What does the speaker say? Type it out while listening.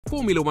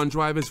Formula One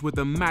drivers with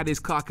the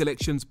maddest car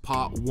collections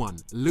part 1.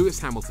 Lewis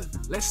Hamilton.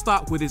 Let's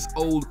start with his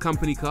old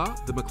company car,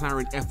 the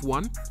McLaren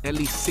F1. At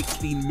least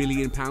 £16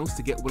 million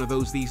to get one of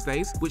those these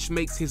days, which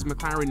makes his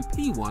McLaren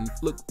P1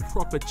 look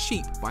proper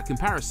cheap by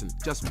comparison.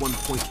 Just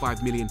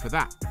 £1.5 million for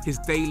that. His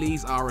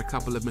dailies are a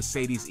couple of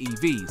Mercedes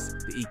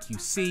EVs, the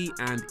EQC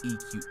and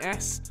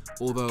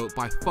EQS, although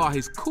by far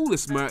his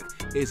coolest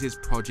Merc is his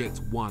Project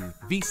 1.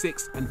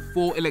 V6 and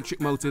 4 electric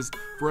motors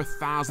for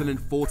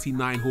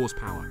 1,049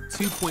 horsepower.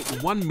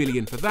 £2.1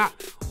 million for that,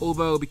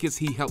 although because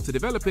he helped to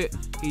develop it,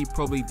 he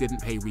probably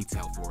didn't pay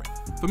retail for it.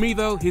 For me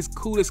though, his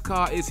coolest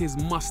car is his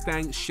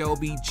Mustang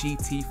Shelby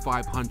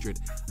GT500.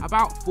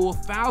 About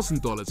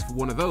 $4,000 for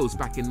one of those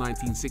back in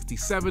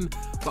 1967,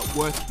 but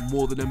worth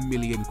more than £1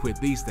 million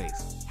these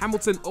days.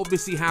 Hamilton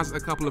obviously has a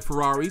couple of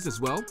Ferraris as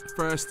well.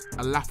 First,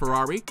 a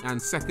LaFerrari, and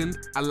second,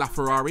 a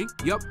LaFerrari.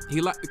 Yup,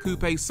 he liked the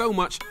coupe so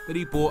much that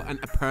he bought an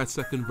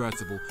Aperta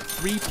convertible,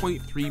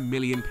 £3.3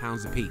 million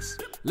a piece.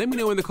 Let me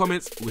know in the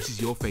comments which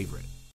is your favourite.